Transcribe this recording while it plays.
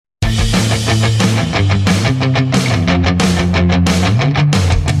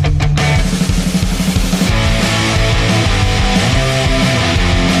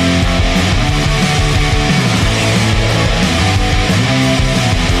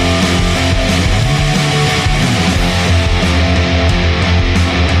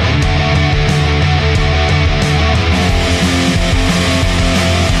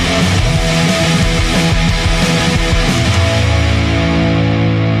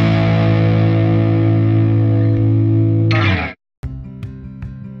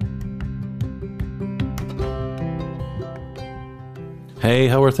Hey,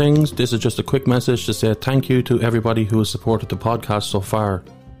 how are things? This is just a quick message to say thank you to everybody who has supported the podcast so far.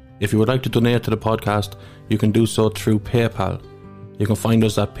 If you would like to donate to the podcast, you can do so through PayPal. You can find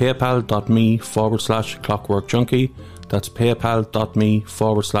us at paypal.me/clockworkjunkie. That's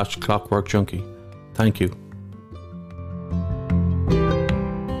paypal.me/clockworkjunkie. Thank you.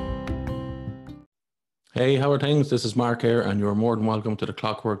 Hey, how are things? This is Mark here, and you're more than welcome to the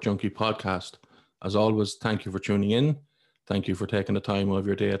Clockwork Junkie podcast. As always, thank you for tuning in. Thank you for taking the time of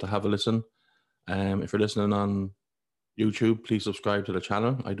your day to have a listen. If you're listening on YouTube, please subscribe to the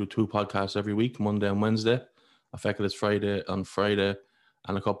channel. I do 2 podcasts every week, Monday and Wednesday. Effectively, it's Friday on Friday,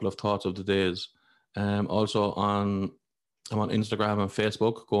 and a couple of thoughts of the days. Also, I'm on Instagram and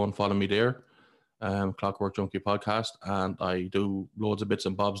Facebook. Go and follow me there. Clockwork Junkie podcast, and I do loads of bits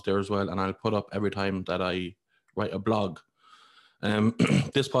and bobs there as well, and I'll put up every time that I write a blog.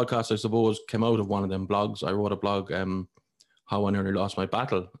 This podcast, I suppose, came out of one of them blogs. I wrote a blog, how I nearly lost my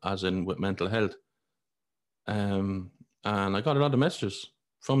battle, as in with mental health. And I got a lot of messages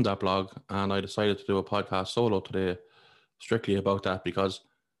from that blog, and I decided to do a podcast solo today strictly about that, because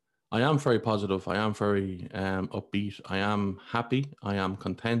I am very positive. I am very upbeat. I am happy. I am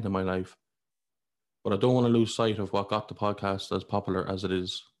content in my life. But I don't want to lose sight of what got the podcast as popular as it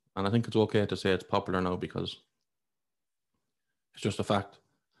is. And I think it's okay to say it's popular now, because it's just a fact.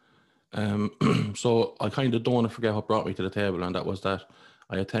 So I kind of don't want to forget what brought me to the table, and that was that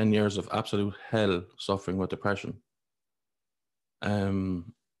I had 10 years of absolute hell suffering with depression.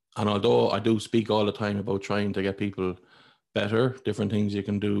 And although I do speak all the time about trying to get people better, different things you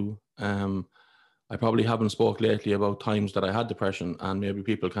can do, I probably haven't spoke lately about times that I had depression, and maybe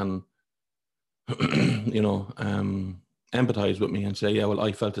people can empathize with me and say, yeah, well,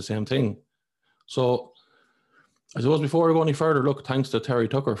 I felt the same thing. So I suppose before we go any further, look, thanks to Terry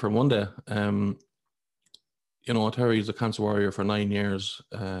Tucker for Monday. Terry's a cancer warrior for 9 years,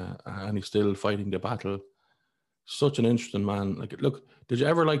 and he's still fighting the battle. Such an interesting man. Like, look, did you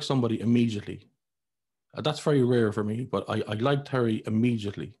ever like somebody immediately? That's very rare for me, but I like Terry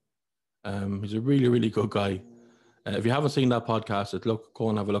immediately. He's a really, really good guy. If you haven't seen that podcast, go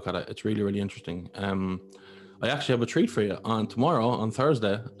and have a look at it. It's really, really interesting. I actually have a treat for you on tomorrow, on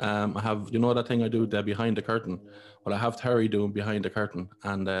Thursday. I have, that thing I do, the Behind the Curtain. Well, I have Terry doing Behind the Curtain,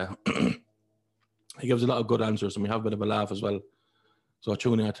 and he gives a lot of good answers, and we have a bit of a laugh as well. So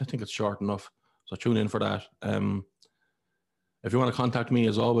tune in. I think it's short enough, so tune in for that. If you want to contact me,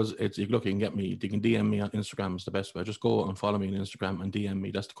 as always, you can get me. You can DM me on Instagram. It's the best way. Just go and follow me on Instagram and DM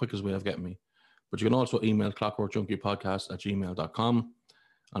me. That's the quickest way of getting me. But you can also email clockworkjunkiepodcast@gmail.com.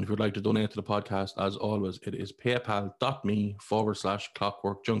 And if you'd like to donate to the podcast, as always, it is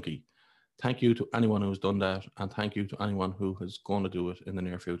paypal.me/clockworkjunkie. Thank you to anyone who's done that, and thank you to anyone who is going to do it in the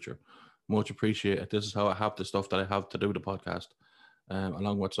near future. Much appreciated. This is how I have the stuff that I have to do the podcast,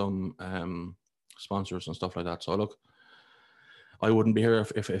 along with some sponsors and stuff like that. So look, I wouldn't be here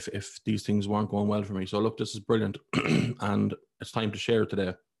if these things weren't going well for me. So look, this is brilliant, and it's time to share it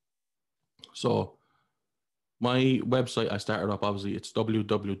today. So my website, I started up, obviously, it's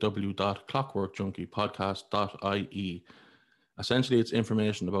www.clockworkjunkiepodcast.ie. Essentially, it's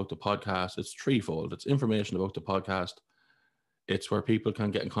information about the podcast. It's threefold. It's information about the podcast. It's where people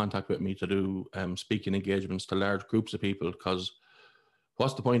can get in contact with me to do speaking engagements to large groups of people, because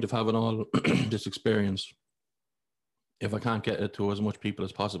what's the point of having all this experience if I can't get it to as much people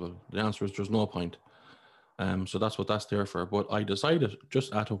as possible? The answer is there's no point. So that's what that's there for. But I decided,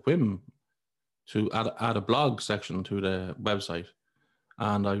 just at a whim, to add a blog section to the website,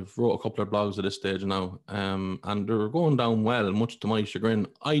 and I've wrote a couple of blogs at this stage now, and they're going down well, much to my chagrin.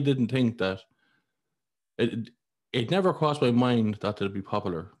 I didn't think that it never crossed my mind that it'd be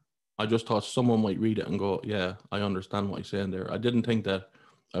popular. I just thought someone might read it and go, yeah, I understand what you're saying there. I didn't think that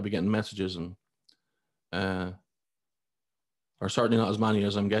I'd be getting messages, and or certainly not as many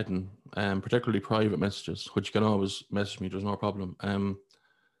as I'm getting, particularly private messages, which you can always message me, there's no problem.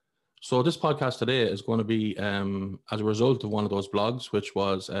 So this podcast today is going to be as a result of one of those blogs, which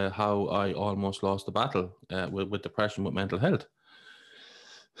was how I almost lost the battle with depression, with mental health.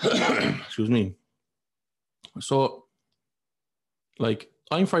 Excuse me. So,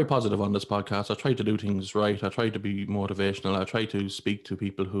 I'm very positive on this podcast. I try to do things right. I try to be motivational. I try to speak to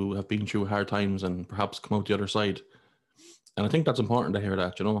people who have been through hard times and perhaps come out the other side. And I think that's important to hear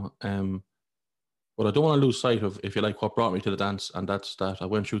that, But I don't want to lose sight of, if you like, what brought me to the dance, and that's that I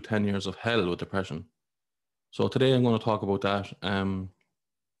went through 10 years of hell with depression. So today I'm going to talk about that.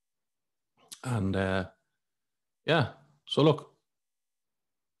 So look,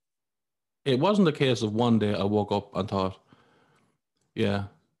 it wasn't a case of one day I woke up and thought, yeah,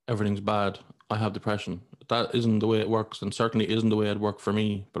 everything's bad, I have depression. that isn't the way it works, and certainly isn't the way it worked for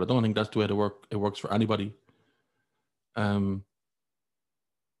me. But I don't think that's the way it works for anybody. I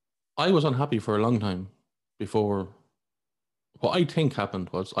was unhappy for a long time before. What I think happened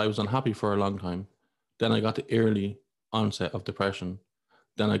was I was unhappy for a long time. Then I got the early onset of depression.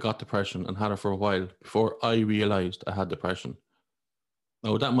 Then I got depression and had it for a while before I realized I had depression.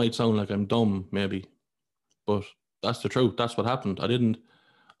 Now, that might sound like I'm dumb, maybe, but that's the truth. That's what happened. I didn't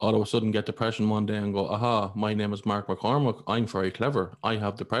all of a sudden get depression one day and go, aha, my name is Mark McCormack. I'm very clever. I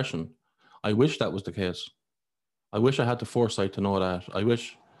have depression. I wish that was the case. I wish I had the foresight to know that. I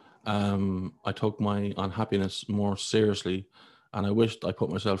wish I took my unhappiness more seriously, and I wished I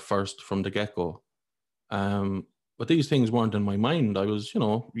put myself first from the get-go. But these things weren't in my mind. I was,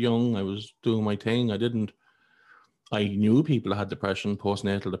 young. I was doing my thing. I knew people had depression,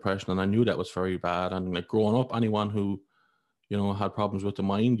 postnatal depression, and I knew that was very bad. And like growing up, anyone who, had problems with the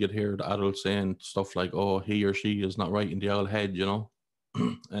mind, you'd hear the adults saying stuff like, oh, he or she is not right in the old head,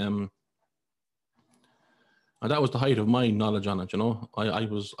 and that was the height of my knowledge on it,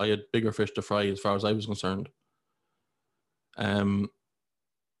 I had bigger fish to fry as far as I was concerned. I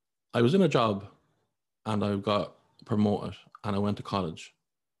was in a job and I got promoted and I went to college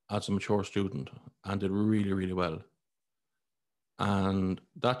as a mature student and did really, really well. And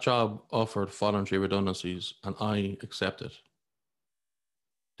that job offered voluntary redundancies and I accepted.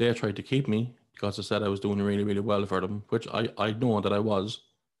 They tried to keep me because they said I was doing really, really well for them, which I know that I was,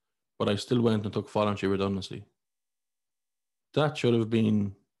 but I still went and took voluntary redundancy. That should have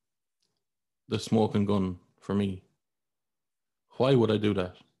been the smoking gun for me. Why would I do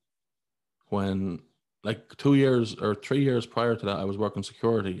that? When like 2 years or 3 years prior to that, I was working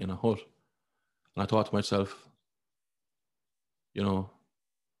security in a hut. And I thought to myself,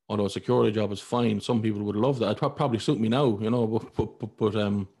 although a security job is fine, some people would love that. It'd probably suit me now, but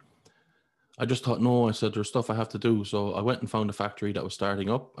I just thought, no, I said, there's stuff I have to do. So I went and found a factory that was starting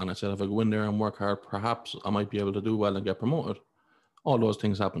up. And I said, if I go in there and work hard, perhaps I might be able to do well and get promoted. All those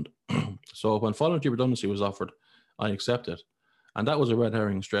things happened. So when voluntary redundancy was offered, I accepted. And that was a red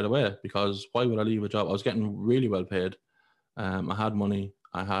herring straight away, because why would I leave a job? I was getting really well paid. I had money.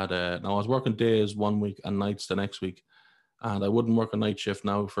 Now I was working days one week and nights the next week. And I wouldn't work a night shift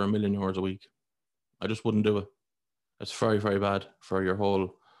now for €1 million a week. I just wouldn't do it. It's very, very bad for your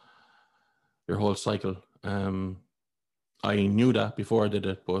whole cycle. I knew that before I did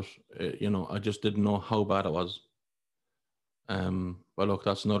it, but I just didn't know how bad it was. But look,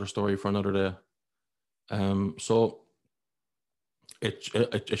 that's another story for another day. So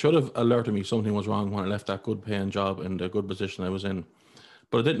it should have alerted me something was wrong when I left that good paying job in the good position I was in,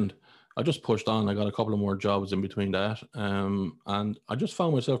 but I didn't. I just pushed on. I got a couple of more jobs in between that, and I just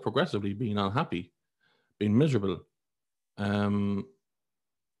found myself progressively being unhappy, being miserable. The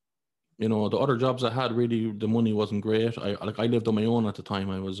other jobs I had, really, the money wasn't great. I lived on my own at the time.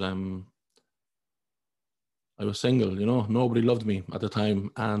 I was single, nobody loved me at the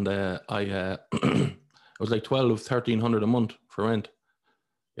time. And it was like 1,300 a month for rent.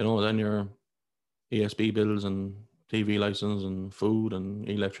 Then your ESB bills and TV license and food and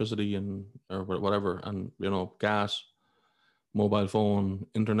electricity and or whatever. And, gas, mobile phone,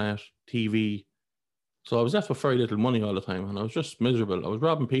 internet, TV. So I was left with very little money all the time. And I was just miserable. I was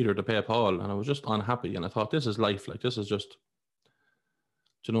robbing Peter to pay Paul. And I was just unhappy. And I thought, this is life. Like, this is just...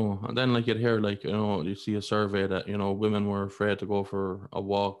 and then like you'd hear you see a survey that, women were afraid to go for a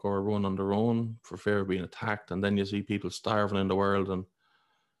walk or a run on their own for fear of being attacked. And then you see people starving in the world. And,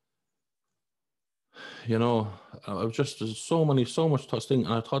 I was just, there's so much thing.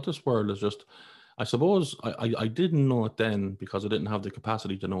 And I thought this world is just, I suppose I didn't know it then because I didn't have the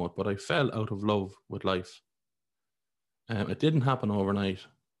capacity to know it, but I fell out of love with life. It didn't happen overnight.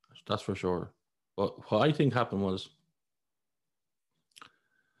 That's for sure. But what I think happened was,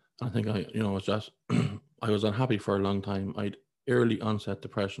 I think it's just, I was unhappy for a long time. I'd early onset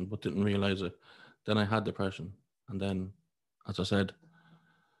depression, but didn't realize it. Then I had depression. And then, as I said,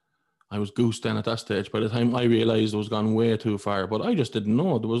 I was goose then at that stage. By the time I realized it was gone way too far, but I just didn't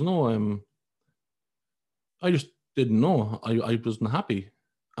know. There was no, I just didn't know. I wasn't happy.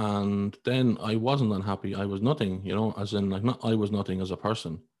 And then I wasn't unhappy. I was nothing, as in like, I was nothing as a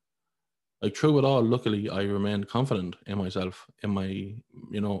person. Like through it all, luckily, I remained confident in myself, in my,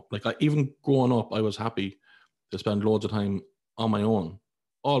 even growing up, I was happy to spend loads of time on my own.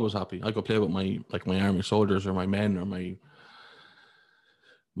 Always happy. I could play with my army soldiers or my men or my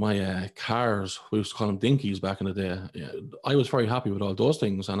cars. We used to call them dinkies back in the day. Yeah, I was very happy with all those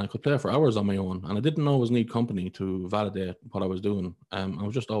things, and I could play for hours on my own. And I didn't always need company to validate what I was doing. I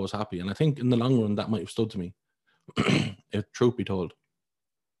was just always happy. And I think in the long run, that might have stood to me, if truth be told.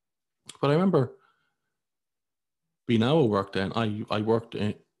 But I remember being out of work then, I worked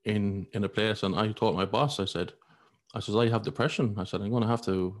in a place, and I told my boss, I said, I have depression. I said, I'm going to have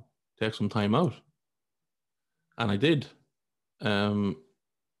to take some time out. And I did.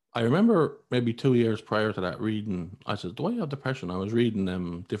 I remember maybe 2 years prior to that reading, I said, do I have depression? I was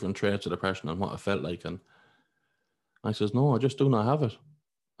reading different traits of depression and what it felt like. And I says, no, I just do not have it,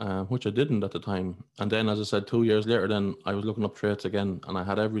 which I didn't at the time. And then, as I said, 2 years later, then I was looking up traits again, and I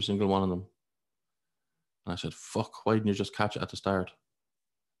had every single one of them. And I said, fuck, why didn't you just catch it at the start?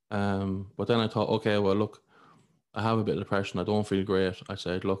 But then I thought, okay, well, look, I have a bit of depression. I don't feel great. I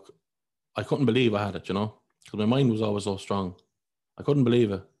said, look, I couldn't believe I had it, because my mind was always so strong. I couldn't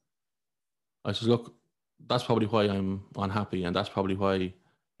believe it. I said, look, that's probably why I'm unhappy, and that's probably why,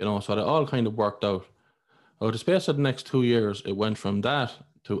 so it all kind of worked out. Over the space of the next 2 years, it went from that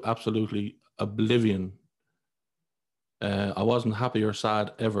to absolutely oblivion. I wasn't happy or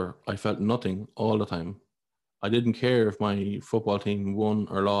sad ever. I felt nothing all the time. I didn't care if my football team won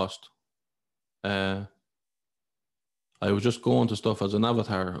or lost. I was just going to stuff as an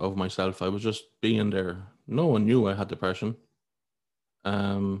avatar of myself. I was just being there. No one knew I had depression.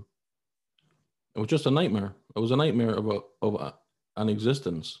 It was just a nightmare. It was a nightmare of an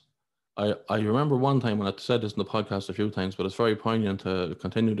existence. I remember one time, when I said this in the podcast a few times, but it's very poignant to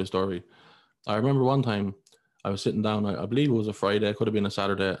continue the story. I remember one time I was sitting down, I believe it was a Friday, it could have been a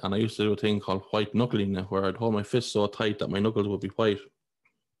Saturday, and I used to do a thing called white knuckling, where I'd hold my fists so tight that my knuckles would be white.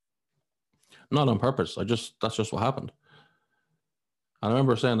 Not on purpose. That's just what happened. And I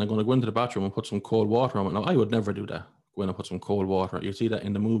remember saying, I'm going to go into the bathroom and put some cold water on it. Now, I would never do that. Go in and put some cold water. You see that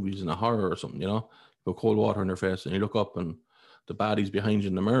in the movies, in a horror or something, put cold water in your face, and you look up and the baddie's behind you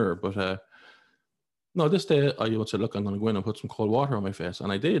in the mirror. But no, this day I would say, look, I'm going to go in and put some cold water on my face.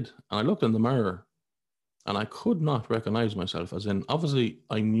 And I did. And I looked in the mirror, and I could not recognize myself. As in, obviously,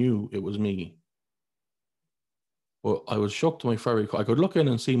 I knew it was me. But I was shook to my very core. I could look in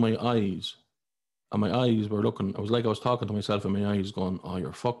and see my eyes. And my eyes were looking, it was like I was talking to myself, and my eyes going, oh,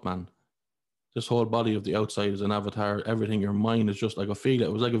 you're fucked, man. This whole body of the outside is an avatar. Everything, your mind is just like, I feel it.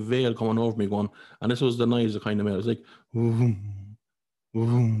 It was like a veil coming over me going, and this was the noise it kind of made. It was like, vroom,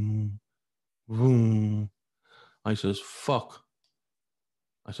 vroom, vroom. I says, fuck.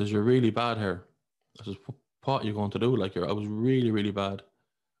 I says, you're really bad here. I says, what are you going to do? Like, I was really, really bad.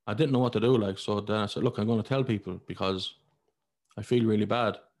 I didn't know what to do. Like, so then I said, look, I'm going to tell people because I feel really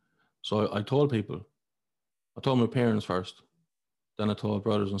bad. So I told people. I told my parents first. Then I told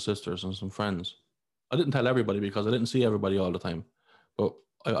brothers and sisters and some friends. I didn't tell everybody because I didn't see everybody all the time. But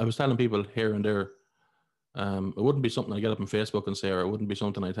I was telling people here and there. It wouldn't be something I get up on Facebook and say, or it wouldn't be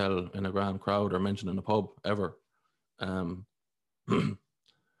something I tell in a grand crowd or mention in a pub ever.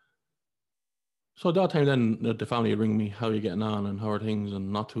 So that time then the family would ring me, how are you getting on and how are things,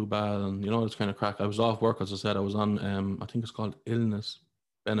 and not too bad, and it's kind of crack. I was off work, as I said. I was on I think it's called illness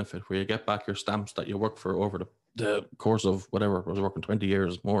benefit, where you get back your stamps that you work for over the course of whatever. I was working 20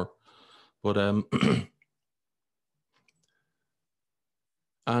 years more. But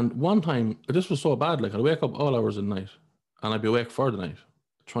and one time, this was so bad, like I'd wake up all hours of the night, and I'd be awake for the night,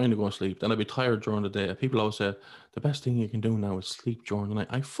 trying to go to sleep. Then I'd be tired during the day. People always say, the best thing you can do now is sleep during the night.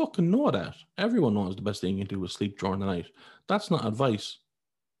 I fucking know that. Everyone knows the best thing you can do is sleep during the night. That's not advice.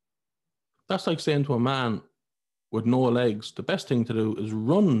 That's like saying to a man with no legs, the best thing to do is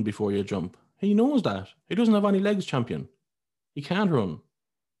run before you jump. He knows that. He doesn't have any legs, champion. He can't run.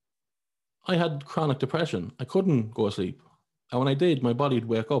 I had chronic depression. I couldn't go to sleep. And when I did, my body'd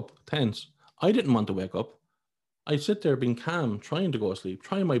wake up tense. I didn't want to wake up. I'd sit there being calm, trying to go to sleep,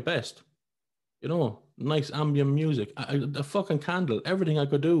 trying my best. Nice ambient music, a fucking candle, everything I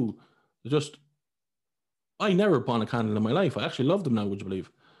could do. Just, I never bought a candle in my life. I actually love them now, would you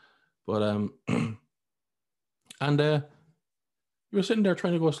believe? But, and you were sitting there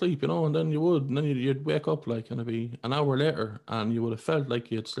trying to go to sleep, and then you'd wake up like, and it'd be an hour later, and you would have felt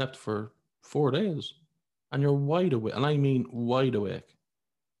like you had slept for 4 days. And you're wide awake, and I mean wide awake.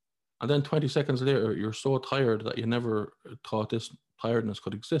 And then 20 seconds later, you're so tired that you never thought this tiredness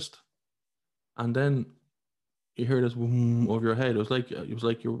could exist. And then you hear this boom over your head. It was like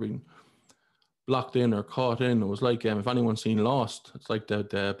you were being blocked in or caught in. It was like, if anyone's seen Lost, it's like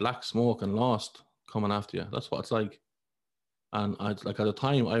the black smoke and Lost coming after you. That's what it's like. And at the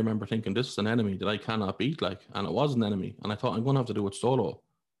time, I remember thinking, this is an enemy that I cannot beat, and it was an enemy. And I thought, I'm going to have to do it solo,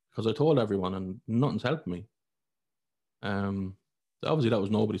 because I told everyone and nothing's helped me. Obviously that was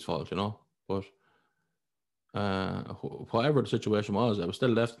nobody's fault, but whatever the situation was, I was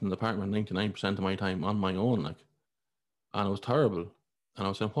still left in the apartment 99% of my time on my own, and it was terrible. And I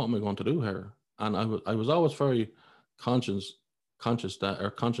was saying, what am I going to do here? And I was always very conscious that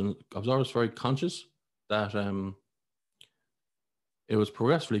it was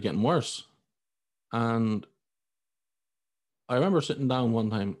progressively getting worse. And I remember sitting down one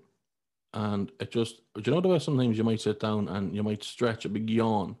time, and it just, do you know the way sometimes you might sit down and you might stretch a big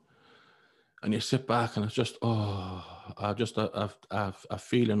yawn, and you sit back and it's just, just a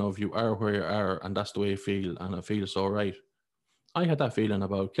feeling of you are where you are, and that's the way you feel, and it feels so right. I had that feeling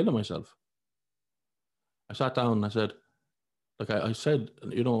about killing myself. I sat down and I said, like I said,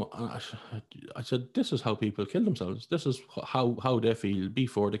 I said, this is how people kill themselves. This is how they feel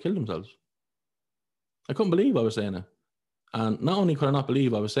before they kill themselves. I couldn't believe I was saying it. And not only could I not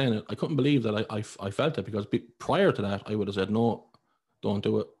believe I was saying it, I couldn't believe that I felt it, because prior to that, I would have said, no, don't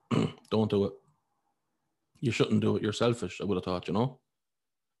do it. Don't do it. You shouldn't do it. You're selfish, I would have thought, You're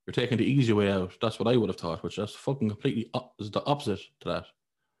taking the easy way out. That's what I would have thought, which that's fucking completely is the opposite to that.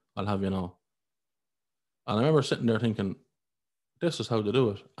 I'll have you know. And I remember sitting there thinking, this is how to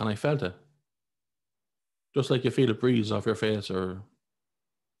do it. And I felt it. Just like you feel a breeze off your face or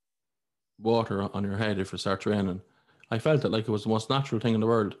water on your head if it starts raining. I felt it like it was the most natural thing in the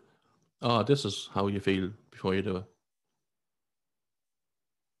world. Oh, this is how you feel before you do it.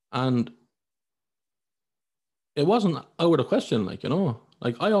 And it wasn't out of the question, like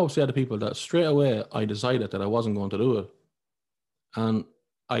I always say to people that straight away I decided that I wasn't going to do it. And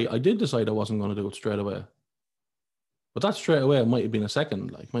I did decide I wasn't going to do it straight away. But that straight away might have been a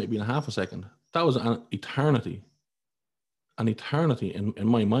second, like might have been a half a second. That was an eternity in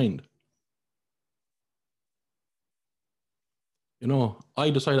my mind. I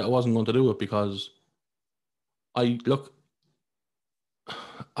decided I wasn't going to do it because I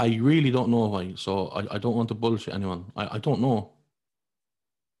really don't know why. So I don't want to bullshit anyone. I don't know.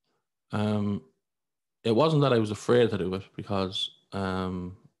 It wasn't that I was afraid to do it, because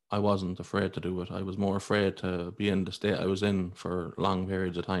I wasn't afraid to do it. I was more afraid to be in the state I was in for long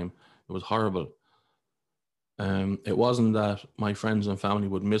periods of time. It was horrible. It wasn't that my friends and family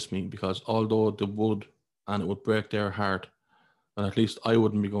would miss me, because although they would, and it would break their heart, and at least I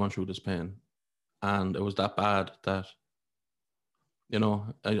wouldn't be going through this pain. And it was that bad that,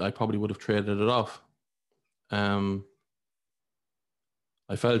 I probably would have traded it off. I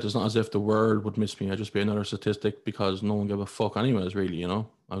felt it's not as if the world would miss me. I'd just be another statistic, because no one gave a fuck anyways, really, I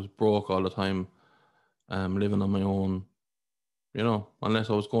was broke all the time, living on my own, unless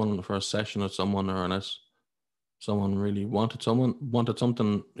I was going for a session with someone, or unless someone really wanted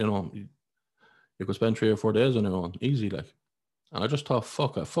something, you could spend 3 or 4 days on your own, easy, like. And I just thought,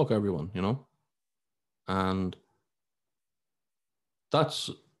 fuck everyone, And that's,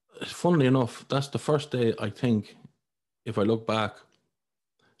 funnily enough, that's the first day, I think, if I look back,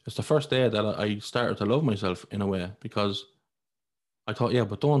 it's the first day that I started to love myself in a way, because I thought, yeah,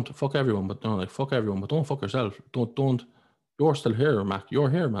 but don't fuck everyone, but no, like fuck everyone, but don't fuck yourself. Don't. You're still here, Mac. You're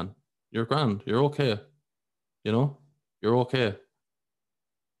here, man. You're grand. You're okay. You're okay.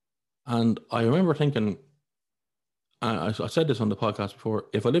 And I remember thinking, I said this on the podcast before,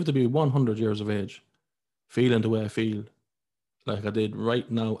 if I live to be 100 years of age, feeling the way I feel, like I did right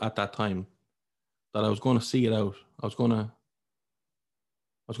now at that time, that I was going to see it out. I was going to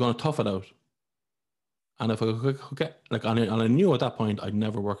tough it out. And if I could get, like, and I knew at that point I'd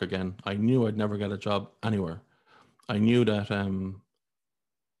never work again. I knew I'd never get a job anywhere. I knew that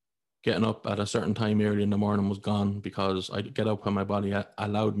getting up at a certain time early in the morning was gone, because I'd get up when my body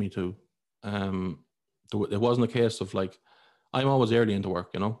allowed me to. It wasn't a case of like, I'm always early into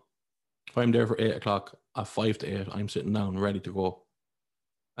work, If I'm there for 8 o'clock, at 5 to 8, I'm sitting down ready to go.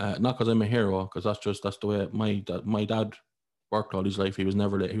 Not because I'm a hero, because that's the way my dad worked all his life. He was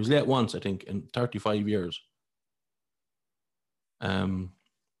never late. He was late once, I think, in 35 years.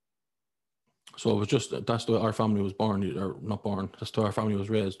 So it was just, that's the way our family was born, or not born, that's the way our family was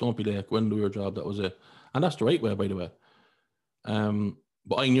raised. Don't be late, go and do your job, that was it. And that's the right way, by the way.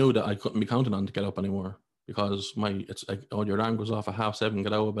 But I knew that I couldn't be counting on to get up anymore, because it's like, oh, your alarm goes off at 7:30,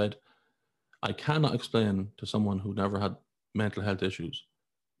 get out of bed. I cannot explain to someone who never had mental health issues.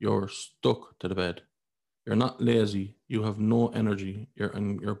 You're stuck to the bed. You're not lazy. You have no energy.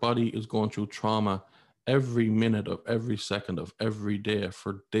 Your body is going through trauma every minute of every second of every day,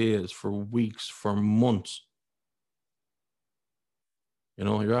 for days, for weeks, for months.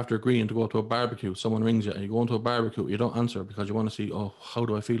 You're after agreeing to go to a barbecue. Someone rings you and you go into a barbecue. You don't answer because you want to see, oh, how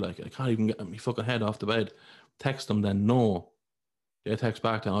do I feel like? I can't even get my fucking head off the bed. Text them then, no. They text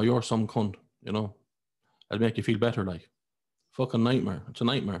back then, oh, you're some cunt, That'll make you feel better, like. Fucking nightmare. It's a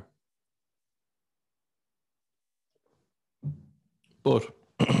nightmare. But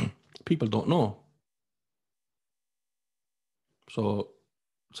people don't know. So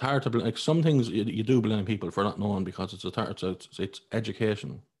it's hard to blame. Like, some things you do blame people for not knowing, because it's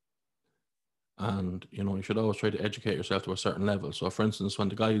education. And, you know, you should always try to educate yourself to a certain level. So, for instance, when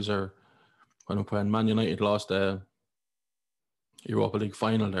when Man United lost the Europa League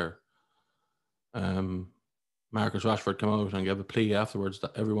final there, Marcus Rashford came out and gave a plea afterwards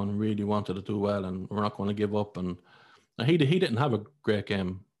that everyone really wanted to do well and we're not going to give up. And he didn't have a great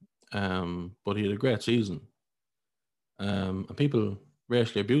game, but he had a great season. And people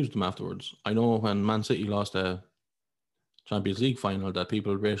racially abused him afterwards. I know when Man City lost a Champions League final that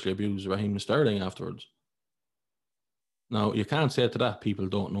people racially abused Raheem Sterling afterwards. Now, you can't say to that people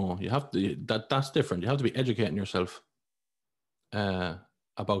don't know. You have to, that's different. You have to be educating yourself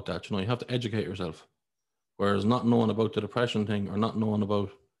about that. You know, you have to educate yourself. Whereas not knowing about the depression thing or not knowing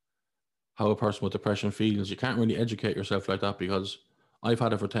about how a person with depression feels, you can't really educate yourself like that, because I've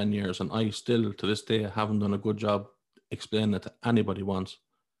had it for 10 years and I still, to this day, haven't done a good job explaining it to anybody once.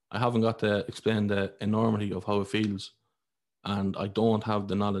 I haven't got to explain the enormity of how it feels, and I don't have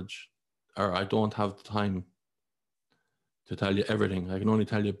the knowledge, or I don't have the time to tell you everything. I can only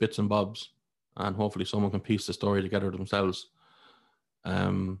tell you bits and bobs, and hopefully someone can piece the story together themselves.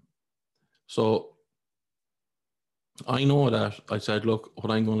 So I know that I said, look,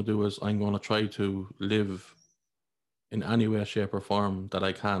 what I'm going to do is I'm going to try to live in any way, shape, or form that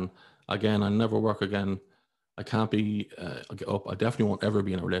I can. Again, I'll never work again. I can't be, I'll get up. I definitely won't ever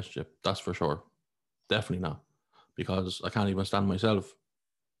be in a relationship. That's for sure. Definitely not. Because I can't even stand myself.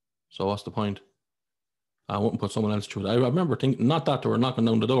 So what's the point? I wouldn't put someone else through it. I remember thinking, not that they were knocking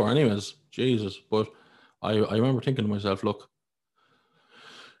down the door anyways, Jesus, but I remember thinking to myself, look,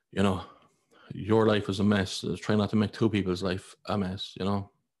 you know, your life is a mess. Try not to make two people's life a mess, you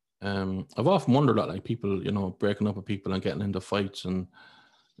know. I've often wondered that, like, people, you know, breaking up with people and getting into fights and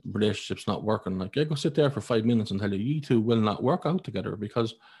relationships not working. Like, I go sit there for 5 minutes and tell you two will not work out together,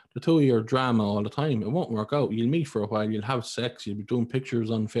 because the two of you are drama all the time. It won't work out. You'll meet for a while, you'll have sex, you'll be doing pictures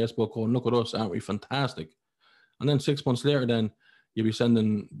on Facebook going, look at us, aren't we fantastic? And then 6 months later, then you'll be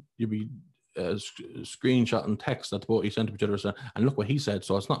screenshotting text that both you sent to each other, and look what he said,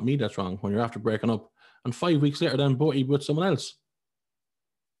 so it's not me that's wrong, when you're after breaking up. And 5 weeks later, then both you with someone else.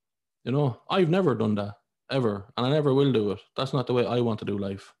 You know, I've never done that, ever, and I never will do it. That's not the way I want to do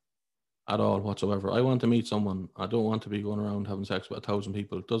life at all whatsoever. I want to meet someone. I don't want to be going around having sex with 1,000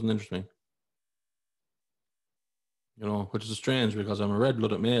 people. It doesn't interest me. You know, which is strange because I'm a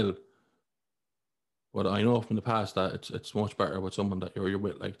red-blooded male. But I know from the past that it's much better with someone that you're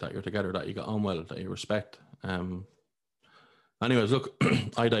with, like, that you're together, that you get on well, that you respect. Anyways, look,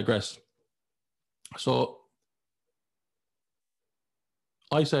 I digress. So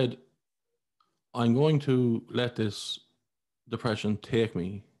I said, I'm going to let this depression take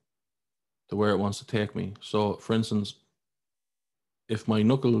me to where it wants to take me. So, for instance, if my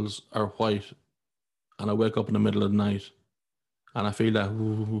knuckles are white and I wake up in the middle of the night and I feel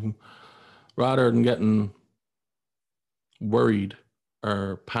that, rather than getting worried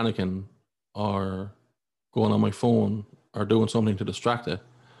or panicking or going on my phone or doing something to distract it,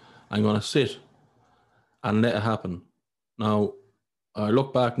 I'm going to sit and let it happen. Now, I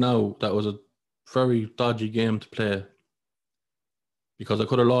look back now, that was a very dodgy game to play, because I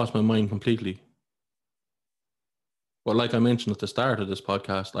could have lost my mind completely. But like I mentioned at the start of this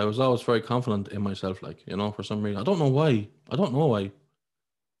podcast, I was always very confident in myself, like, you know, for some reason. I don't know why. I don't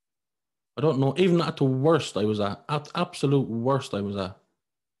know. Even at the worst I was at absolute worst I was at,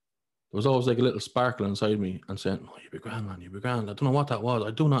 there was always like a little sparkle inside me and saying, oh, you'll be grand, man, you'll be grand. I don't know what that was.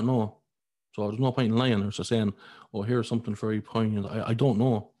 I do not know. So there's no point in lying or saying, oh, here's something very poignant. I don't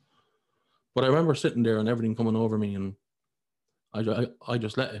know. But I remember sitting there and everything coming over me, and I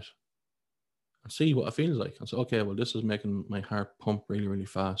just let it and see what it feels like. And say, okay, well, this is making my heart pump really, really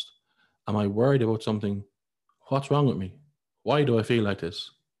fast. Am I worried about something? What's wrong with me? Why do I feel like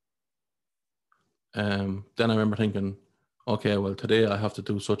this? Then I remember thinking, okay, well, today I have to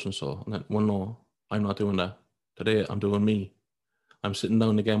do such and so. And then, well, no, I'm not doing that. Today I'm doing me. I'm sitting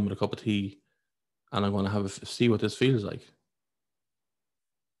down again with a cup of tea, and I'm going to see what this feels like,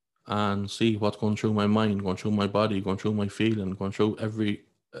 and see what's going through my mind, going through my body, going through my feeling, going through every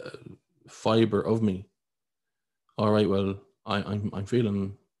fiber of me. All right, well, I'm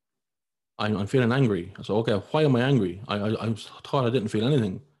feeling angry. So, okay, why am I angry? I thought I didn't feel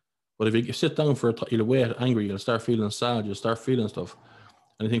anything. But if you sit down for it, you'll wait angry, you'll start feeling sad, you'll start feeling stuff.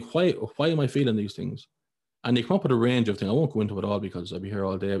 And you think, why am I feeling these things? And you come up with a range of things. I won't go into it all because I'll be here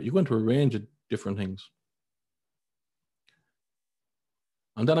all day. But you go into a range of different things.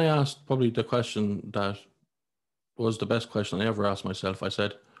 And then I asked probably the question that was the best question I ever asked myself. I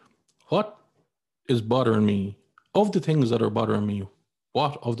said, what is bothering me? Of the things that are bothering me,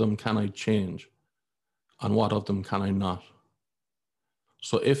 what of them can I change? And what of them can I not?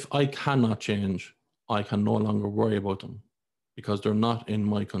 So if I cannot change, I can no longer worry about them because they're not in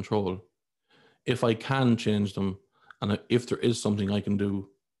my control. If I can change them, and if there is something I can do,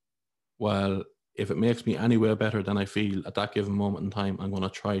 well, if it makes me any way better than I feel at that given moment in time, I'm going to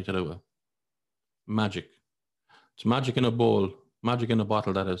try to do it. Magic. It's magic in a bowl, magic in a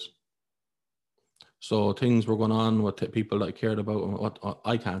bottle, that is. So things were going on with people that I cared about, and what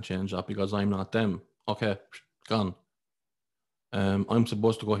I can't change that because I'm not them. Okay, gone. I'm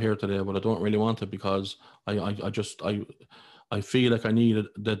supposed to go here today, but I don't really want to because I feel like I need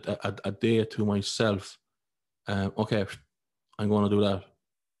a day to myself. Okay, I'm going to do that.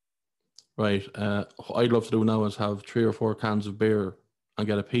 Right. What I'd love to do now is have 3 or 4 cans of beer and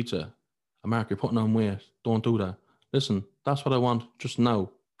get a pizza. And Mark, you're putting on weight. Don't do that. Listen, that's what I want just now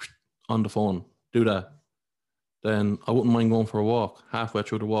on the phone. Do that. Then I wouldn't mind going for a walk. Halfway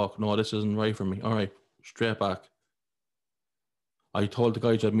through the walk, no, this isn't right for me. All right, straight back. I told the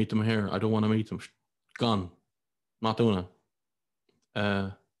guys I'd meet them here. I don't want to meet them. Gone. Not doing it.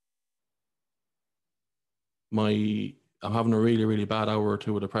 I'm having a really, really bad hour or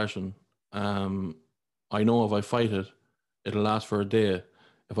two of depression. I know if I fight it, it'll last for a day.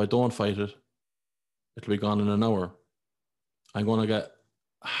 If I don't fight it, it'll be gone in an hour. I'm going to get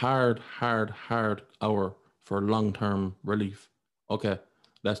hard hour for long-term relief. Okay,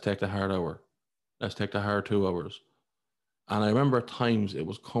 let's take the hard hour. Let's take the hard 2 hours. And I remember at times it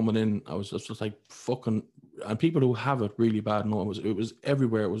was coming in. I was just like fucking, and people who have it really bad know it was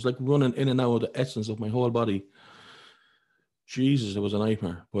everywhere. It was like running in and out of the essence of my whole body. Jesus, it was a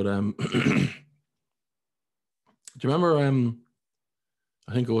nightmare. But do you remember?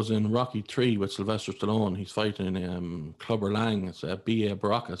 I think it was in Rocky 3 with Sylvester Stallone. He's fighting Clubber Lang. It's B.A.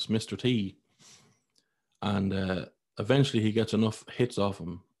 Baracus, Mr. T. And eventually he gets enough hits off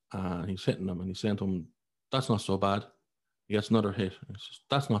him, and he's hitting him, and he's saying to him, "That's not so bad." He gets another hit.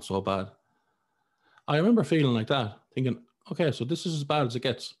 That's not so bad. I remember feeling like that, thinking, okay, so this is as bad as it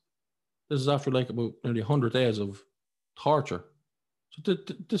gets. This is after like about nearly 100 days of torture. So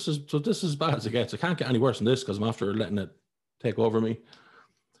this is as bad as it gets. It can't get any worse than this because I'm after letting it take over me.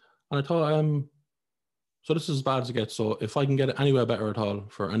 And I thought, so this is as bad as it gets. So if I can get it anywhere better at all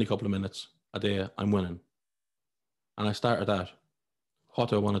for any couple of minutes a day, I'm winning. And I started that.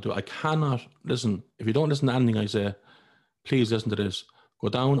 What do I want to do? I cannot listen. If you don't listen to anything I say, please listen to this. Go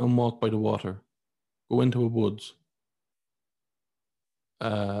down and walk by the water. Go into a woods.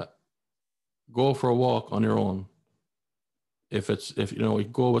 Go for a walk on your own. If you know, you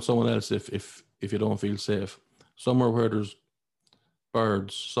go with someone else if you don't feel safe. Somewhere where there's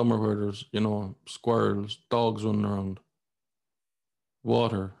birds, somewhere where there's, you know, squirrels, dogs running around,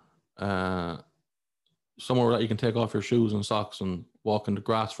 water, somewhere that you can take off your shoes and socks and walk in the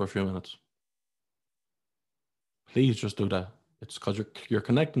grass for a few minutes. Please just do that. It's because you're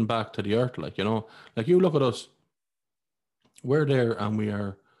connecting back to the earth, like, you know, like you look at us, we're there and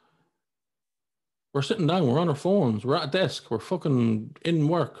we're sitting down, we're on our phones, we're at a desk, we're fucking in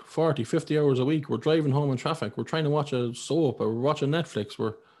work 40, 50 hours a week, we're driving home in traffic, we're trying to watch a soap, or we're watching Netflix,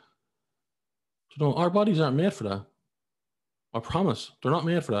 you know, our bodies aren't made for that. I promise, they're not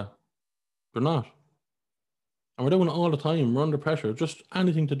made for that. They're not. And we're doing it all the time, we're under pressure, just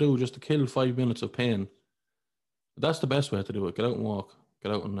anything to do just to kill 5 minutes of pain. That's the best way to do it. Get out and walk.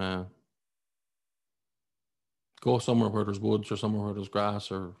 Get out and go somewhere where there's woods or somewhere where there's grass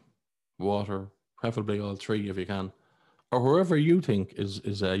or water, preferably all 3 if you can, or wherever you think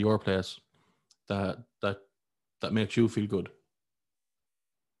is your place that makes you feel good.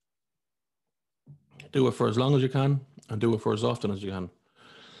 Do it for as long as you can, and do it for as often as you can.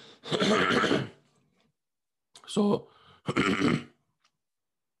 So,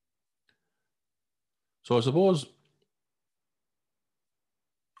 so I suppose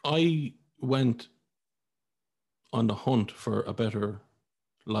I went on the hunt for a better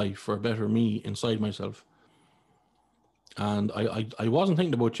life, for a better me inside myself. And I wasn't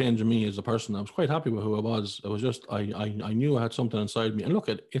thinking about changing me as a person. I was quite happy with who I was. It was just, I knew I had something inside me. And look,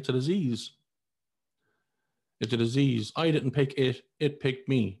 it's a disease. It's a disease. I didn't pick it. It picked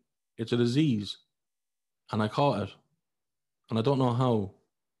me. It's a disease. And I caught it. And I don't know how.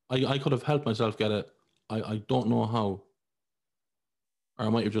 I could have helped myself get it. I don't know how. Or I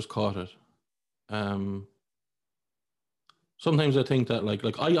might have just caught it. Sometimes I think that like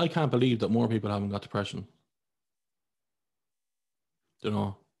I can't believe that more people haven't got depression. You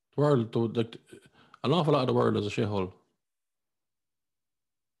know, the world, like an awful lot of the world is a shithole.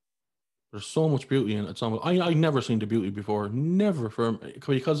 There's so much beauty in it. I've never seen the beauty before. Never,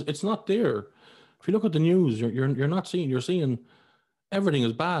 because it's not there. If you look at the news, you're not seeing. You're seeing everything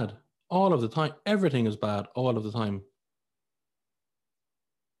is bad all of the time. Everything is bad all of the time.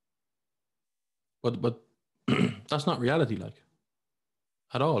 But that's not reality, like,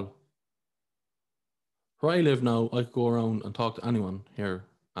 at all. Where I live now, I could go around and talk to anyone here,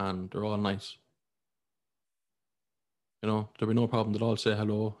 and they're all nice. You know, there'll be no problem. They'll all say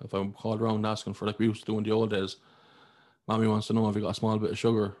hello. If I'm called around asking for, like we used to do in the old days, Mommy wants to know if you got a small bit of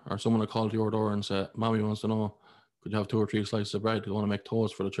sugar, or someone will call to your door and say, Mommy wants to know, could you have 2 or 3 slices of bread? You want to make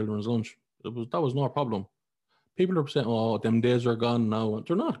toast for the children's lunch? That was no problem. People are saying, oh, them days are gone now.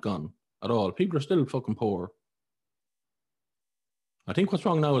 They're not gone at all. People are still fucking poor. I think what's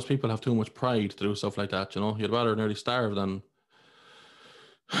wrong now is people have too much pride to do stuff like that. You know, you'd rather nearly starve than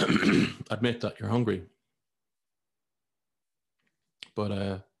admit that you're hungry.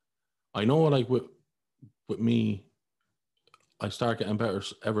 But I know, like with me, I start getting better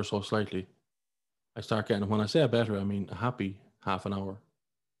ever so slightly. I start getting, when I say better, I mean a happy half an hour.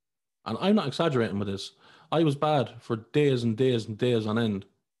 And I'm not exaggerating with this. I was bad for days and days and days on end.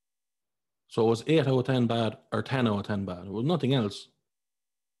 So it was 8 out of 10 bad or 10 out of 10 bad. It was nothing else.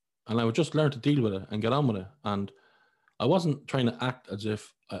 And I would just learn to deal with it and get on with it. And I wasn't trying to act as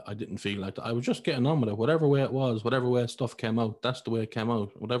if I didn't feel like that. I was just getting on with it. Whatever way it was, whatever way stuff came out, that's the way it came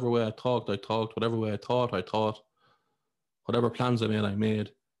out. Whatever way I talked. Whatever way I thought. Whatever plans I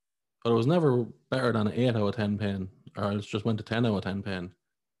made. But it was never better than an 8 out of 10 pain. Or it just went to 10 out of 10 pain.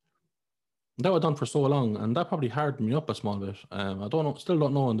 That was done for so long, and that probably hardened me up a small bit. I don't know, still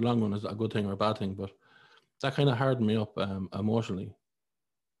don't know in the long run is that a good thing or a bad thing, but that kind of hardened me up emotionally.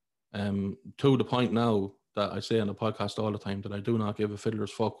 To the point now that I say on the podcast all the time that I do not give a fiddler's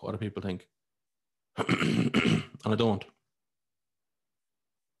fuck what other people think. And I don't.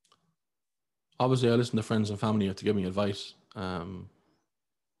 Obviously, I listen to friends and family to give me advice,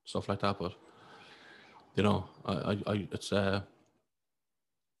 stuff like that, but you know, it's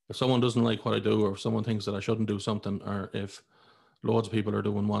if someone doesn't like what I do, or if someone thinks that I shouldn't do something, or if loads of people are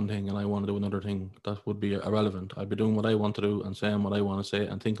doing one thing and I want to do another thing, that would be irrelevant. I'd be doing what I want to do and saying what I want to say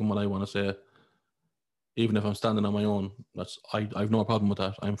and thinking what I want to say, even if I'm standing on my own. I've no problem with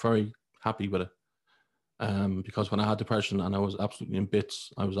that. I'm very happy with it. Because when I had depression and I was absolutely in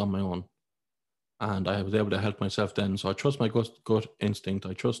bits, I was on my own, and I was able to help myself then. So I trust my gut instinct.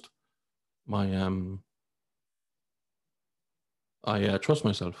 I trust my I trust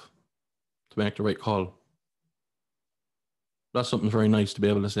myself to make the right call. That's something very nice to be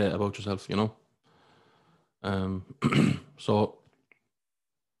able to say about yourself, you know. So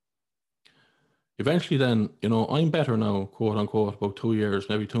eventually then, you know, I'm better now, quote unquote, about 2 years,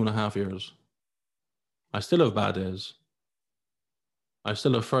 maybe 2.5 years. I still have bad days. I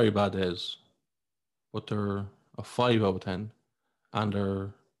still have very bad days, but they're a 5 out of 10, and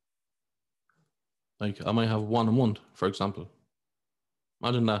they're like, I might have one a month, for example.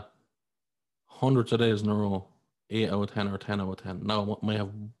 Imagine that, hundreds of days in a row, 8 out of 10 or 10 out of 10. Now I might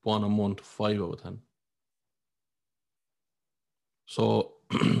have one a month, 5 out of 10. So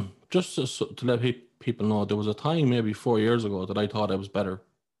just to let people know, there was a time maybe 4 years ago that I thought I was better.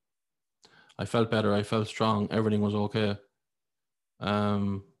 I felt better. I felt strong. Everything was okay.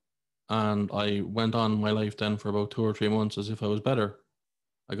 And I went on my life then for about 2 or 3 months as if I was better.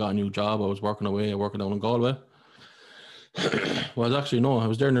 I got a new job. I was working away, working down in Galway. Well, actually, no, I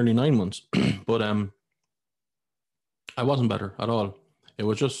was there nearly 9 months. But I wasn't better at all. It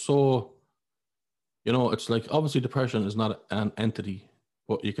was just so, you know, it's like, obviously depression is not an entity,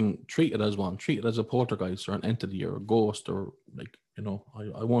 but you can treat it as one. Treat it as a poltergeist or an entity or a ghost, or, like, you know,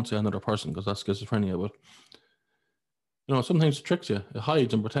 I won't say another person because that's schizophrenia, but you know, sometimes it tricks you. It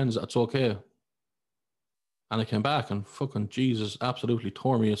hides and pretends that it's okay. And I came back and fucking Jesus absolutely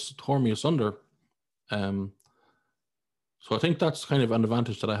tore me asunder. So I think that's kind of an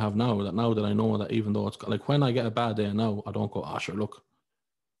advantage that I have now that I know that even though it's like, when I get a bad day now, I don't go, sure, look,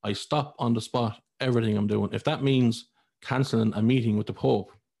 I stop on the spot everything I'm doing. If that means cancelling a meeting with the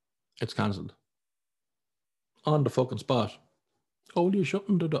Pope, it's cancelled. On the fucking spot. Oh, you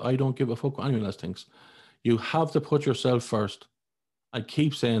shouldn't do that. I don't give a fuck what anyone else thinks. You have to put yourself first. I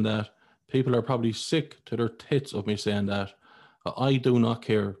keep saying that. People are probably sick to their tits of me saying that. I do not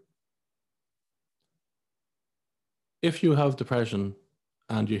care. If you have depression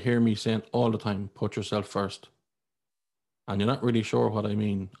and you hear me saying all the time, put yourself first, and you're not really sure what I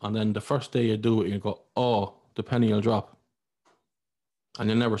mean, and then the first day you do it, you go, oh, the penny will drop. And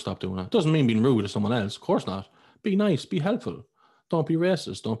you'll never stop doing it. Doesn't mean being rude to someone else. Of course not. Be nice. Be helpful. Don't be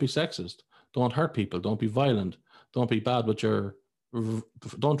racist. Don't be sexist. Don't hurt people. Don't be violent. Don't be bad with your...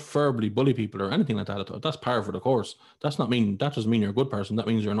 Don't verbally bully people or anything like that. That's par for the course. That doesn't mean you're a good person. That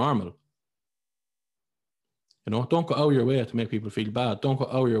means you're normal. You know, don't go out of your way to make people feel bad. Don't go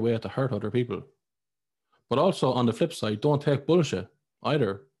out of your way to hurt other people. But also, on the flip side, don't take bullshit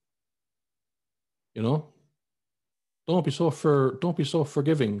either. You know, don't be so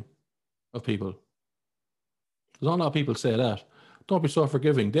forgiving of people. There's not a lot of people say that. Don't be so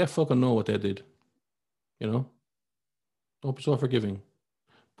forgiving. They fucking know what they did. You know, don't be so forgiving.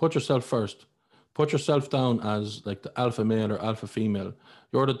 Put yourself first. Put yourself down as like the alpha male or alpha female.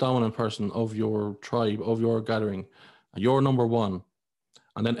 You're the dominant person of your tribe, of your gathering. You're number one.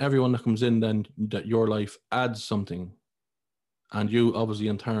 And then everyone that comes in, then that your life adds something. And you obviously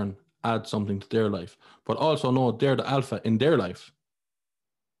in turn add something to their life. But also know they're the alpha in their life.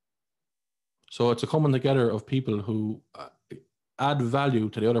 So it's a coming together of people who add value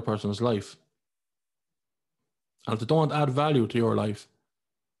to the other person's life. And if they don't add value to your life,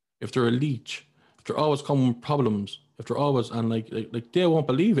 if they're a leech, if they're always coming with problems, if they're always, and like they won't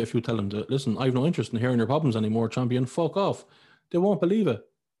believe it if you tell them to, listen, I've no interest in hearing your problems anymore, champion, fuck off. They won't believe it.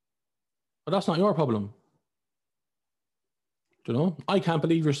 But that's not your problem. You know, I can't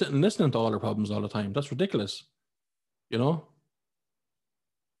believe you're sitting listening to all their problems all the time. That's ridiculous. You know,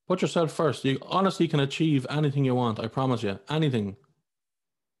 put yourself first. You honestly can achieve anything you want. I promise you, anything.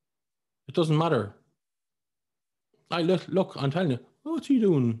 It doesn't matter. Look, I'm telling you, what's he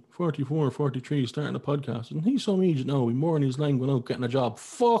doing? 44, 43, starting a podcast. And he's some agent now. He's more in his line going out getting a job.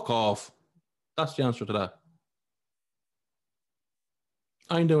 Fuck off. That's the answer to that.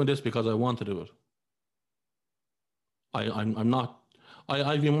 I'm doing this because I want to do it. I'm not.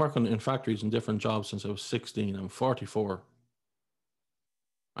 I've been working in factories and different jobs since I was 16. I'm 44.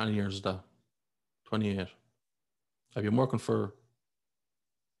 How many years is that? 28. I've been working for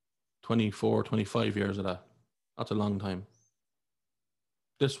 24, 25 years of that. That's a long time.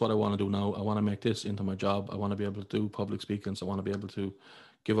 This is what I want to do now. I want to make this into my job. I want to be able to do public speaking. So I want to be able to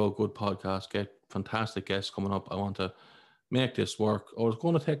give out good podcasts, get fantastic guests coming up. I want to make this work. Oh, it's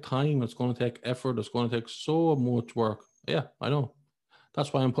going to take time. It's going to take effort. It's going to take so much work. Yeah, I know.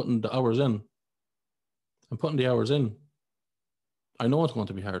 That's why I'm putting the hours in. I'm putting the hours in. I know it's going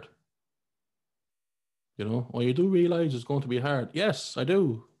to be hard. You know, well, you do realize it's going to be hard. Yes, I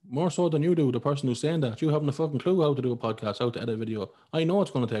do. More so than you do, the person who's saying that. You haven't a fucking clue how to do a podcast, how to edit a video. I know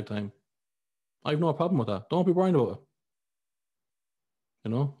it's going to take time. I have no problem with that. Don't be worrying about it.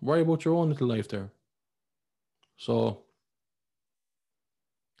 You know, worry about your own little life there. So,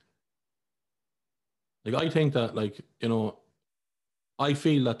 like, I think that, like, you know, I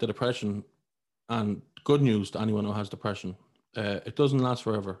feel that the depression, and good news to anyone who has depression, it doesn't last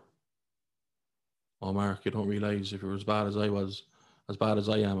forever. Oh, Mark, you don't realize if you're as bad as I was, as bad as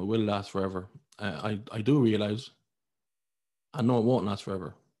I am, it will last forever. I do realize. I know it won't last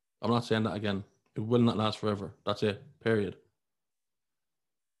forever. I'm not saying that again. It will not last forever. That's it. Period.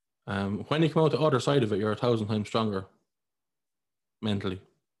 When you come out the other side of it, you're 1,000 times stronger mentally.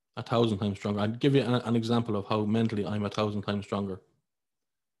 1,000 times stronger. I'll give you an example of how mentally I'm 1,000 times stronger.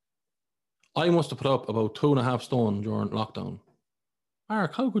 I must have put up about 2.5 stone during lockdown.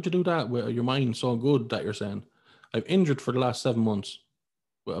 Mark, how could you do that with your mind so good that you're saying? I've injured for the last 7 months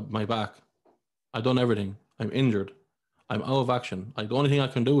with my back. I've done everything. I'm injured. I'm out of action. The only thing I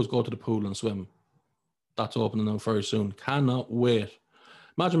can do is go to the pool and swim. That's opening now very soon. Cannot wait.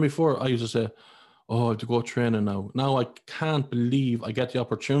 Imagine before I used to say, oh, I have to go training now. Now I can't believe I get the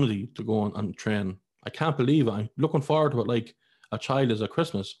opportunity to go on and train. I can't believe it. I'm looking forward to it like a child is at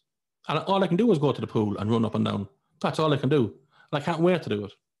Christmas. And all I can do is go to the pool and run up and down. That's all I can do. And I can't wait to do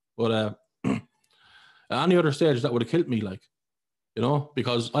it. But at any other stage, that would have killed me, like, you know,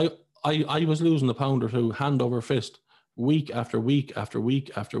 because I was losing a pound or two hand over fist week after week after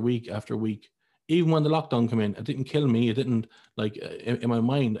week after week after week. Even when the lockdown came in, it didn't kill me. It didn't, like, in my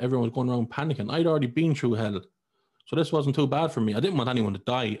mind, everyone was going around panicking. I'd already been through hell. So this wasn't too bad for me. I didn't want anyone to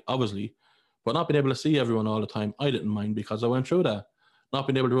die, obviously, but not being able to see everyone all the time, I didn't mind because I went through that. Not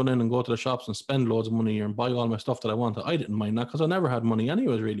being able to run in and go to the shops and spend loads of money and buy all my stuff that I wanted, I didn't mind that because I never had money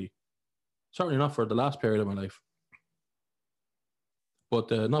anyways, really. Certainly not for the last period of my life. But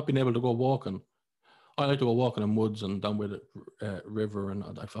not being able to go walking, I like to go walking in woods and down by the river, and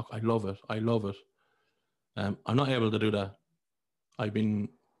I love it. I love it. I'm not able to do that. I've been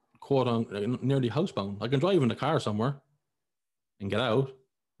quote on nearly housebound. I can drive in the car somewhere and get out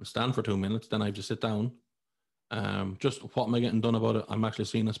and stand for 2 minutes. Then I have to sit down. Just what am I getting done about it? I'm actually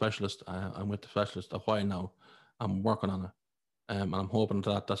seeing a specialist. I'm with the specialist a while now. I'm working on it. And I'm hoping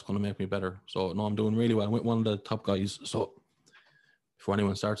that that's going to make me better. So no, I'm doing really well. I'm with one of the top guys. So before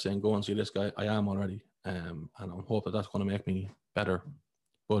anyone starts saying, go and see this guy, I am already. And I'm hoping that's going to make me better.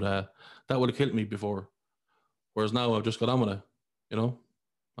 But that would have killed me before. Whereas now I've just got on with it, you know?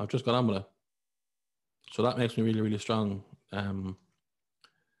 I've just got on with it. So that makes me really, really strong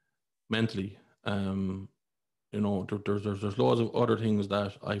mentally. You know, there's loads of other things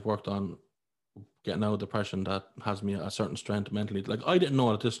that I've worked on getting out of depression that has me at a certain strength mentally. Like, I didn't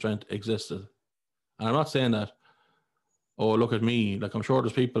know that this strength existed. And I'm not saying that, oh, look at me. Like, I'm sure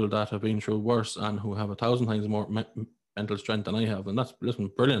there's people that have been through worse and who have 1,000 times more mental strength than I have. And that's,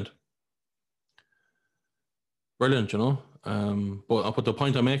 listen, brilliant. Brilliant, you know. But the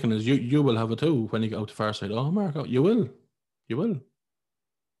point I'm making is you will have it too when you get out the far side. Oh, Mark, you will. You will.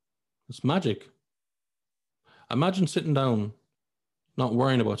 It's magic. Imagine sitting down, not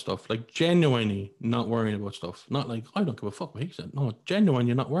worrying about stuff, like genuinely not worrying about stuff. Not like, I don't give a fuck what he said. No, genuinely,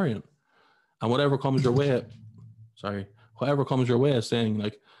 you're not worrying. And whatever comes your way, whatever comes your way is saying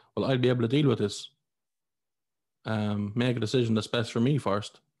like, well, I'll be able to deal with this. Make a decision that's best for me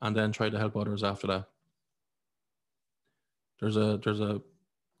first, and then try to help others after that. There's a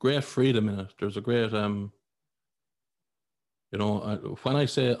great freedom in it. There's a great you know, when I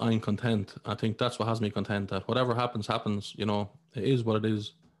say I'm content, I think that's what has me content. That whatever happens, happens. You know, it is what it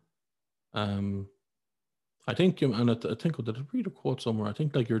is. I think, and I think, did I read a quote somewhere? I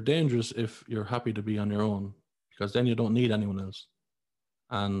think like you're dangerous if you're happy to be on your own, because then you don't need anyone else,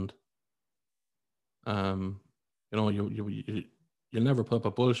 and you know, you'll never put up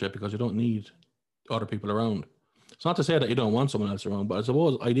a bullshit because you don't need other people around. It's not to say that you don't want someone else around, but I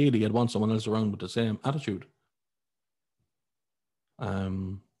suppose ideally you'd want someone else around with the same attitude.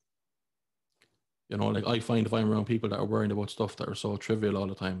 You know, like I find if I'm around people that are worrying about stuff that are so trivial all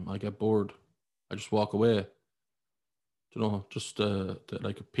the time, I get bored. I just walk away. You know, just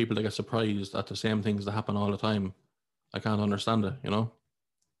like people that get surprised at the same things that happen all the time. I can't understand it, you know.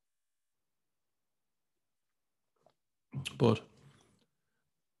 But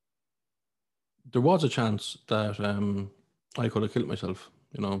there was a chance that I could have killed myself,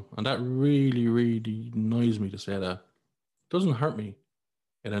 you know, and that really, really annoys me to say that. It doesn't hurt me.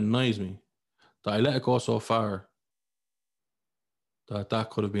 It annoys me that I let it go so far that that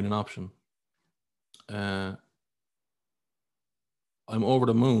could have been an option. I'm over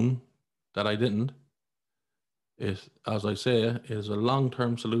the moon that I didn't. It, as I say, is a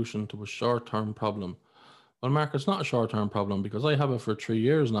long-term solution to a short-term problem. Well, Mark, it's not a short-term problem because I have it for 3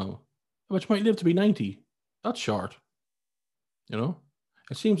 years now, which might live to be 90. That's short, you know?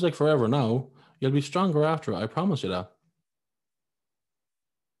 It seems like forever now. You'll be stronger after it, I promise you that.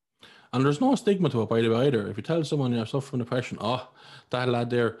 And there's no stigma to it, by the way, either. If you tell someone you're suffering from depression, oh, that lad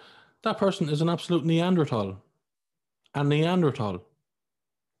there, that person is an absolute Neanderthal. A Neanderthal.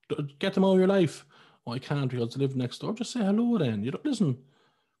 Get them out of your life. Oh, I can't because I live next door. Just say hello then. You don't listen.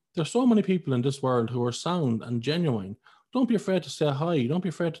 There's so many people in this world who are sound and genuine. Don't be afraid to say hi. Don't be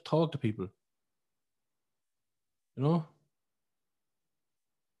afraid to talk to people. You know?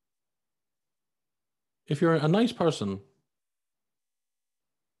 If you're a nice person,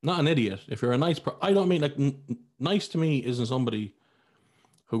 not an idiot, if you're a nice person, I don't mean like nice to me isn't somebody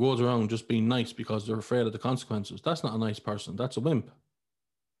who goes around just being nice because they're afraid of the consequences. That's not a nice person. That's a wimp.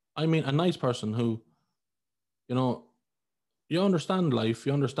 I mean a nice person who, you know, you understand life,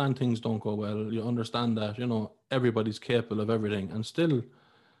 you understand things don't go well, you understand that, you know, everybody's capable of everything, and still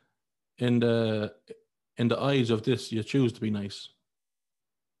in the in the eyes of this, you choose to be nice.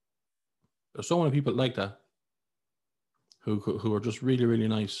 There's so many people like that who are just really, really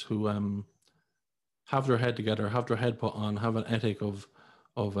nice, who have their head together, have their head put on, have an ethic of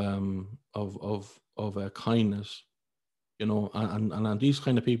kindness, you know, and these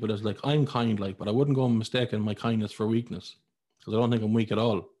kind of people is like, I'm kind, like, but I wouldn't go and mistaken my kindness for weakness, because I don't think I'm weak at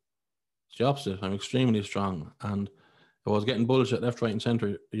all. It's the opposite. I'm extremely strong, and if I was getting bullshit left, right, and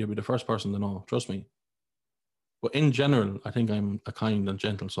center, you'd be the first person to know. Trust me. But in general, I think I'm a kind and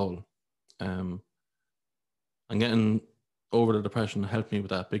gentle soul. And getting over the depression helped me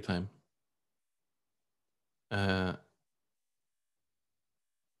with that big time. I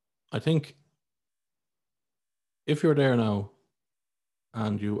think if you're there now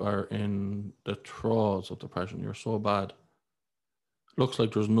and you are in the throes of depression, you're so bad, looks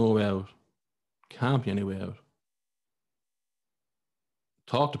like there's no way out, can't be any way out.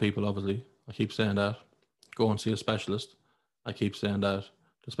 Talk to people, obviously. I keep saying that. Go and see a specialist. I keep saying that.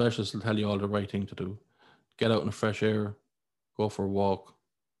 The specialist will tell you all the right thing to do. Get out in the fresh air. Go for a walk.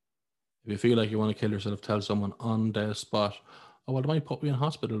 If you feel like you want to kill yourself, tell someone on the spot, oh, well, they might put me in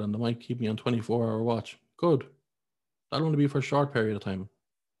hospital and they might keep me on 24-hour watch. Good. That'll only be for a short period of time.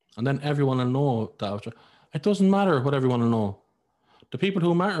 And then everyone will know that. It doesn't matter what everyone will know. The people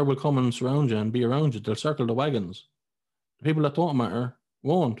who matter will come and surround you and be around you. They'll circle the wagons. The people that don't matter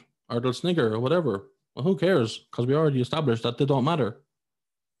won't, or they'll snigger or whatever. Well, who cares? Because we already established that they don't matter.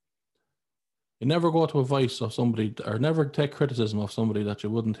 You never go to advice of somebody, or never take criticism of somebody that you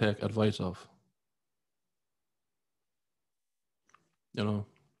wouldn't take advice of. You know,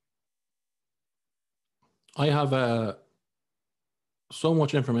 I have so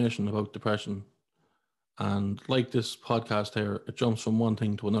much information about depression, and like this podcast here, it jumps from one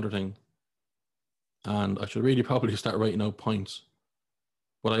thing to another thing. And I should really probably start writing out points.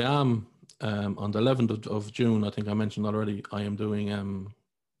 But I am on the 11th of June, I think I mentioned already, I am doing,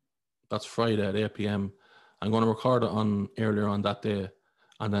 that's Friday at 8 p.m. I'm going to record it on earlier on that day,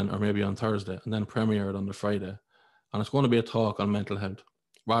 and then, or maybe on Thursday, and then premiere it on the Friday. And it's going to be a talk on mental health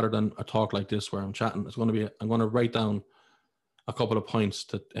rather than a talk like this where I'm chatting. It's going to be, I'm going to write down a couple of points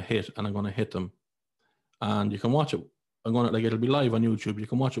to hit, and I'm going to hit them. And you can watch it. I'm going to, like, it'll be live on YouTube. You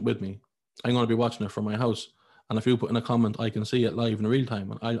can watch it with me. I'm going to be watching it from my house. And if you put in a comment, I can see it live in real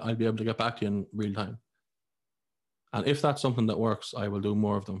time, and I'll be able to get back to you in real time. And if that's something that works, I will do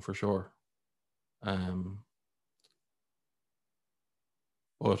more of them for sure.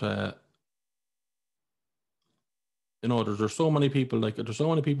 But you know, there's so many people, like, there's so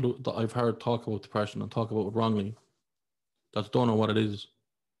many people that I've heard talk about depression and talk about it wrongly that don't know what it is.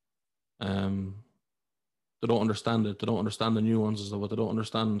 They don't understand it. They don't understand the nuances of it. They don't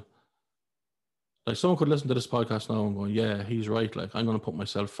understand. Like, someone could listen to this podcast now and go, yeah, he's right. Like, I'm going to put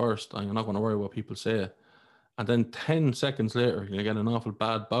myself first. I'm not going to worry what people say. And then 10 seconds later, you get an awful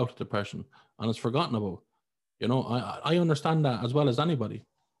bad bout of depression and it's forgotten about. You know, I understand that as well as anybody.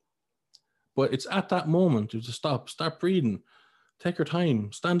 But it's at that moment you just start breathing, take your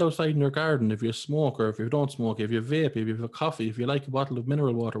time, stand outside in your garden if you smoke or if you don't smoke, if you vape, if you have a coffee, if you like a bottle of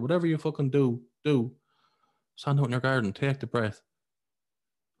mineral water, whatever you fucking do. Stand out in your garden, take the breath.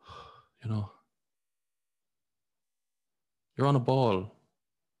 You know, you're on a ball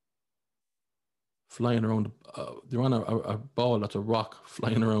flying around. You're on a ball that's a rock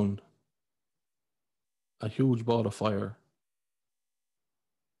flying around. A huge ball of fire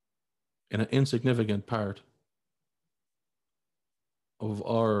in an insignificant part of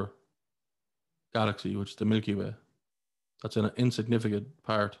our galaxy, which is the Milky Way. That's in an insignificant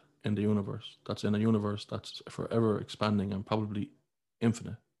part in the universe. That's in a universe that's forever expanding and probably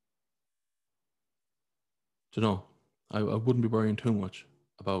infinite. You know, I wouldn't be worrying too much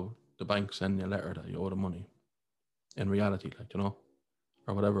about the bank sending you a letter that you owe the money. In reality, like, you know,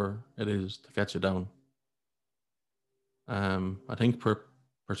 or whatever it is that gets you down. I think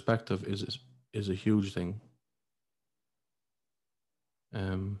perspective is a huge thing.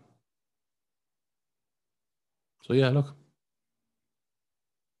 So yeah, look.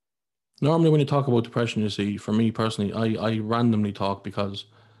 Normally when you talk about depression, you see, for me personally, I randomly talk because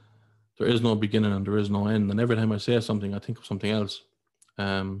there is no beginning and there is no end. And every time I say something, I think of something else.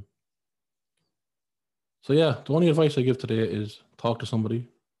 So yeah, the only advice I give today is talk to somebody,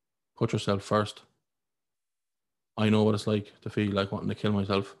 put yourself first. I know what it's like to feel like wanting to kill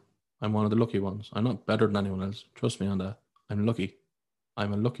myself. I'm one of the lucky ones. I'm not better than anyone else. Trust me on that. I'm lucky.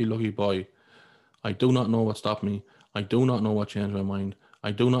 I'm a lucky, lucky boy. I do not know what stopped me. I do not know what changed my mind.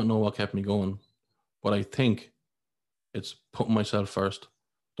 I do not know what kept me going. But I think it's putting myself first.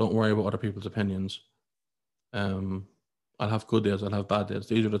 Don't worry about other people's opinions. I'll have good days. I'll have bad days.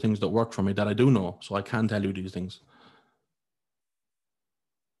 These are the things that work for me that I do know. So I can tell you these things.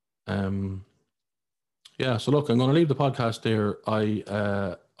 Yeah, so look, I'm going to leave the podcast there.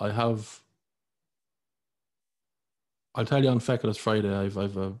 I'll tell you on Feckless Friday.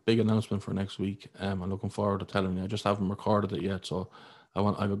 I've a big announcement for next week. I'm looking forward to telling you. I just haven't recorded it yet, so I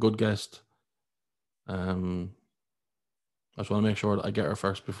have a good guest. I just want to make sure that I get her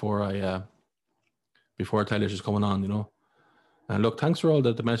first before I tell you she's coming on. You know. And look, thanks for all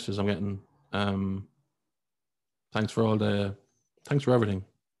the messages I'm getting. Thanks for everything.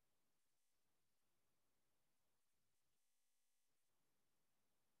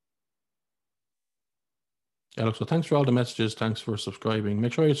 Yeah, look, so thanks for all the messages. Thanks for subscribing.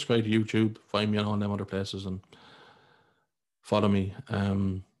 Make sure you subscribe to YouTube. Find me on all them other places and follow me. Yeah,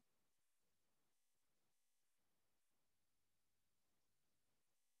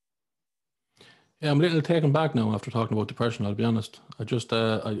 I'm a little taken back now after talking about depression. I'll be honest. I just,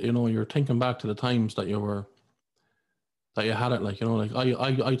 you know, you're thinking back to the times that you had it. Like, you know, like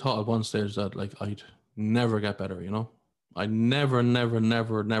I thought at one stage that, like, I'd never get better. You know, I never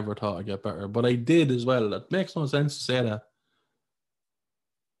thought I'd get better, but I did as well. That makes no sense to say that.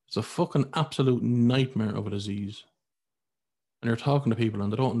 It's a fucking absolute nightmare of a disease, and you're talking to people and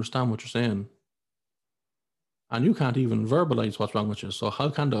they don't understand what you're saying, and you can't even verbalize what's wrong with you. So how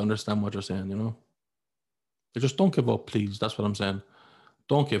can they understand what you're saying? You know. Just don't give up, please. That's what I'm saying.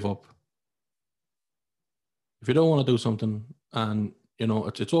 Don't give up. If you don't want to do something, and you know,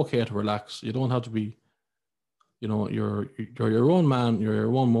 it's okay to relax. You don't have to be, you know, you're your own man, you're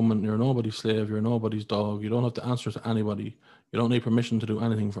your own woman, you're nobody's slave, you're nobody's dog. You don't have to answer to anybody. You don't need permission to do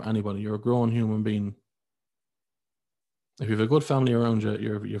anything for anybody. You're a grown human being. If you have a good family around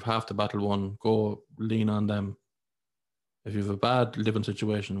you, you've half the battle won. Go lean on them. If you have a bad living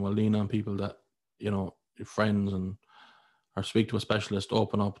situation, well, lean on people that, your friends, and or speak to a specialist,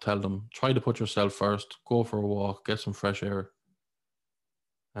 open up, tell them, try to put yourself first, go for a walk, get some fresh air.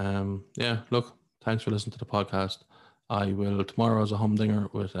 Look, thanks for listening to the podcast. I will, tomorrow is a humdinger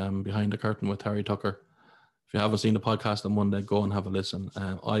with Behind the Curtain with Terry Tucker. If you haven't seen the podcast on Monday, go and have a listen.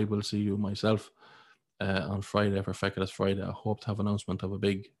 I will see you myself on Friday for Feckless Friday. I hope to have an announcement of a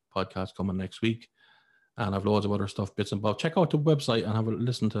big podcast coming next week. And I've loads of other stuff, bits and bobs. Check out the website and have a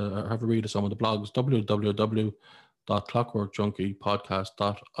listen to, or have a read of some of the blogs,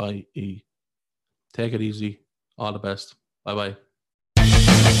 www.clockworkjunkiepodcast.ie. Take it easy. All the best. Bye-bye.